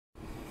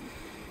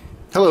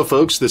Hello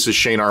folks, this is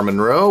Shane R.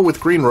 Monroe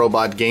with Green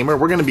Robot Gamer.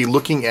 We're going to be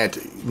looking at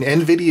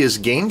NVIDIA's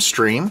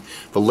Gamestream.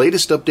 The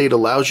latest update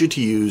allows you to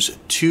use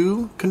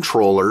 2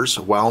 controllers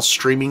while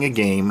streaming a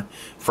game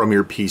from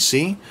your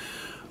PC.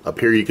 Up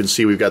here you can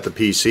see we've got the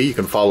PC. You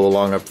can follow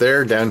along up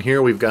there. Down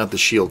here we've got the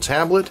Shield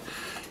tablet.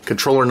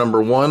 Controller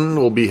number 1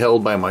 will be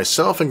held by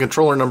myself, and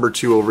controller number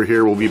 2 over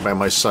here will be by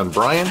my son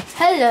Brian.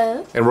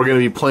 Hello. And we're going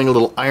to be playing a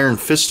little Iron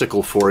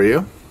Fisticle for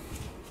you.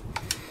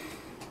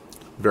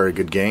 Very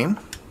good game.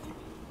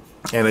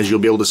 And as you'll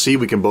be able to see,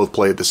 we can both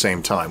play at the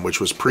same time, which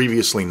was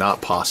previously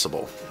not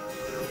possible.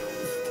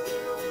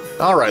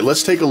 Alright,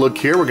 let's take a look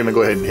here. We're going to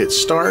go ahead and hit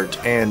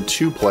start, and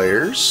 2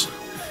 players.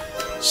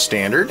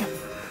 Standard.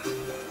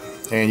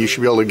 And you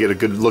should be able to get a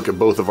good look at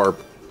both of our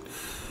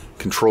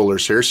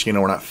controllers here, so you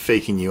know we're not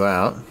faking you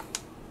out.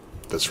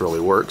 This really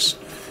works.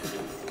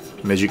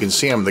 And as you can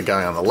see, I'm the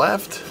guy on the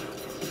left,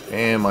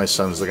 and my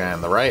son's the guy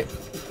on the right.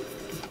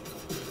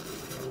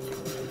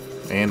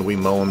 And we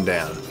mow him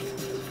down.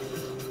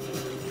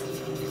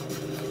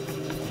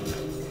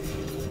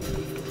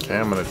 Okay,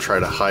 I'm going to try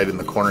to hide in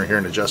the corner here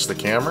and adjust the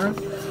camera.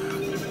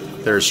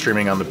 There's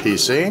streaming on the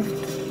PC.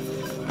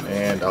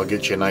 And I'll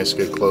get you a nice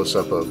good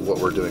close-up of what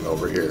we're doing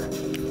over here.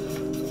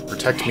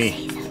 Protect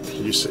me.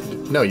 You say,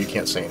 no, you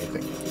can't say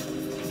anything.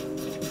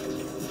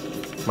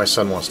 My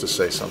son wants to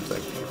say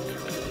something.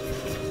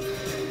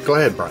 Go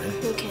ahead, Brian.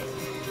 Okay.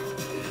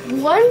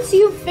 Once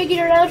you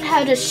figure out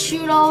how to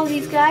shoot all of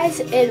these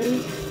guys,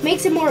 it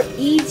makes it more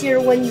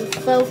easier when you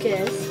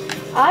focus.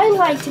 I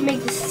like to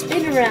make the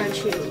spin around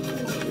shoot.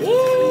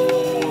 Yeah!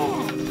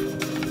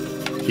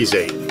 He's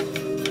 8.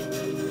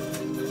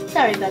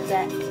 Sorry about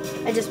that.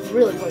 I just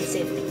really want to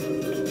say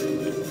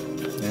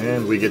it.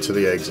 And we get to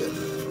the exit.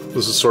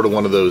 This is sort of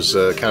one of those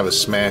kind of a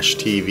Smash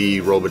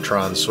TV,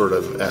 Robotron sort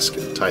of esque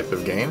type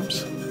of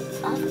games.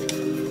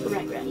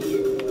 Right.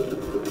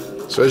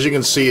 So as you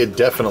can see, it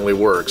definitely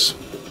works.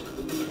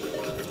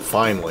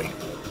 Finally.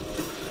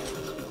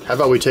 How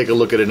about we take a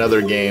look at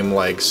another game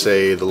like,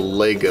 say, the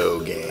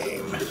Lego game?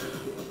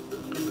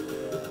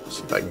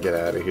 See if I can get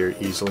out of here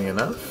easily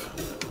enough.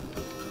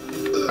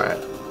 Alright.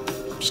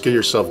 Just get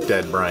yourself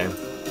dead, Brian.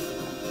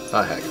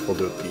 Ah, heck. We'll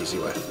do it the easy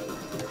way.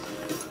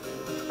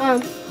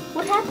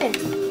 What happened?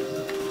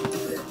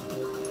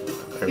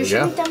 There You're we go.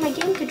 shutting down my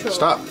game controller.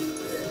 Stop.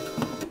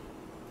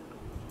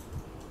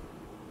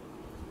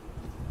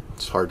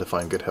 It's hard to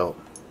find good help.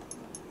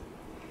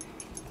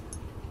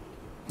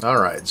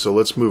 Alright, so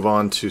let's move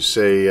on to,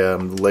 say,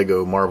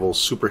 Lego Marvel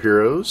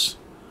Superheroes.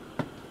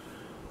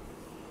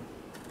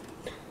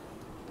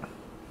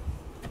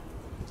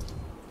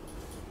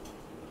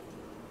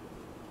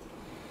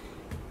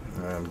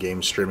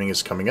 Game streaming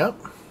is coming up.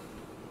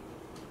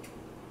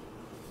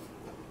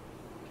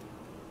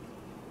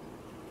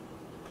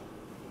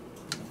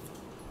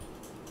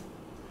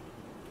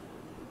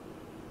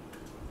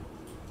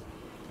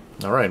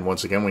 Alright, and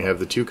once again we have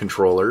the 2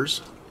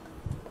 controllers.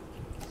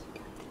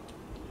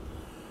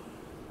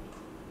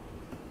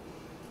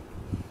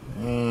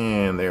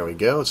 And there we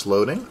go, it's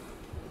loading.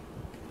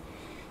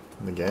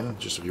 And again,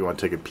 just if you want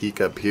to take a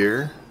peek up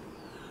here,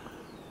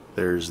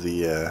 there's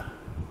the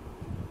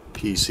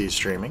PC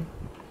streaming.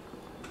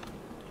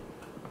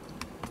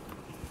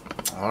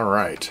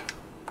 Alright,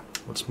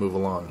 let's move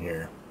along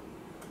here.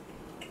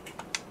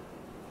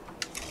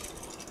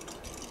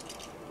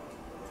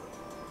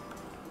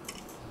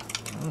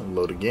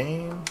 Load a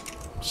game,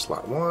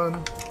 slot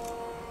 1.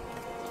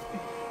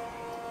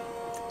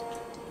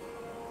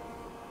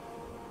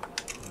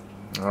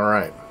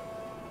 Alright.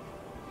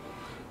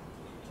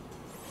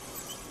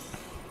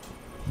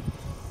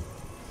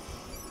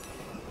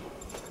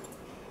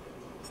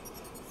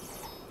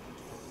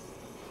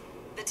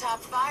 The top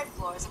 5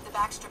 floors of the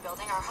Baxter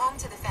building are home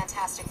to the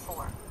Fantastic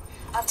Four.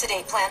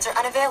 Up-to-date plans are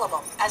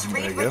unavailable, as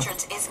Reed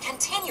Richards is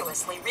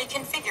continuously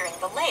reconfiguring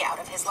the layout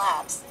of his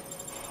labs.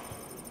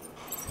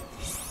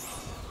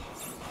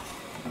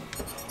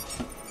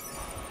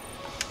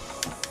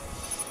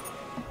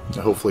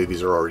 Hopefully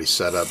these are already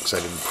set up, because I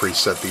didn't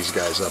preset these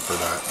guys up or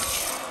not.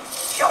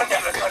 You're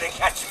never gonna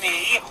catch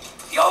me!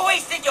 You're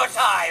wasting your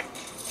time!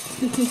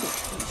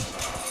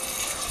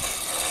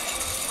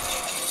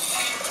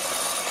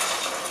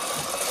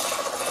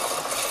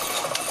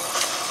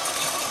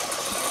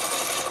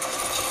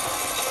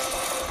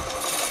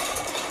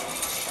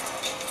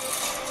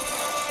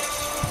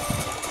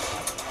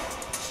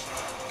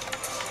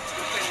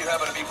 You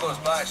happen to be close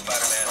by,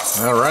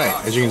 Spider-Man.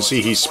 Alright, as you can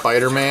see, he's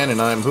Spider-Man,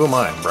 and I'm... Who am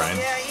I, Brian?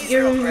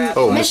 You're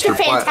Oh, Mr. Mr.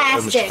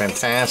 Fantastic.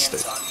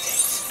 Fantastic.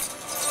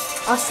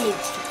 I'll save it.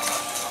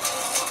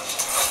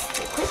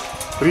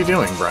 What are you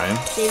doing, Brian?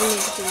 Saving it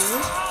for you.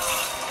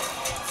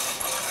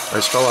 I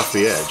just fell off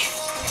the edge.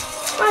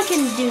 I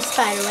can do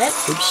spider web.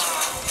 Oops.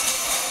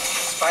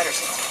 Spider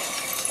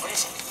sense. What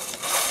is it?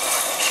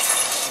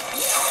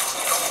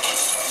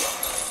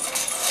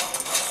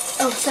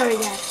 Oh, sorry,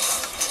 Dad.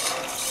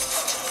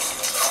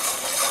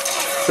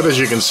 But as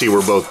you can see,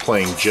 we're both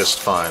playing just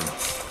fine.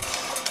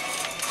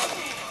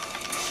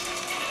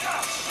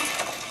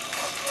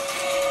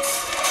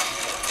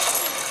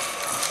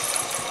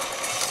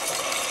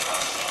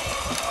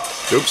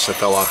 Oops, I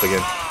fell off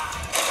again.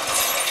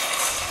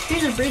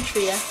 Here's a bridge for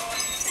you.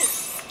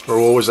 Or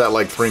what was that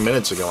like 3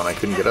 minutes ago and I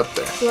couldn't get up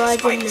there? Well, I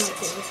didn't know if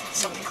it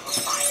was.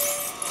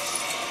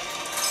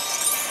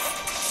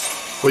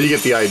 Well, you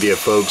get the idea,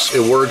 folks.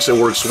 It works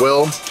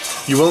well.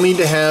 You will need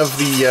to have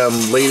the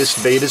latest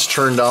betas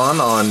turned on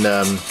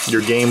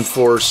your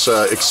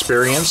GameForce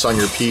experience on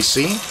your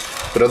PC.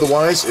 But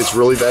otherwise, it's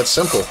really that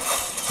simple.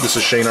 This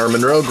is Shane R.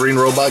 Monroe, Green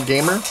Robot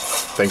Gamer.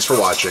 Thanks for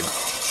watching.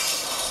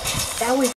 That was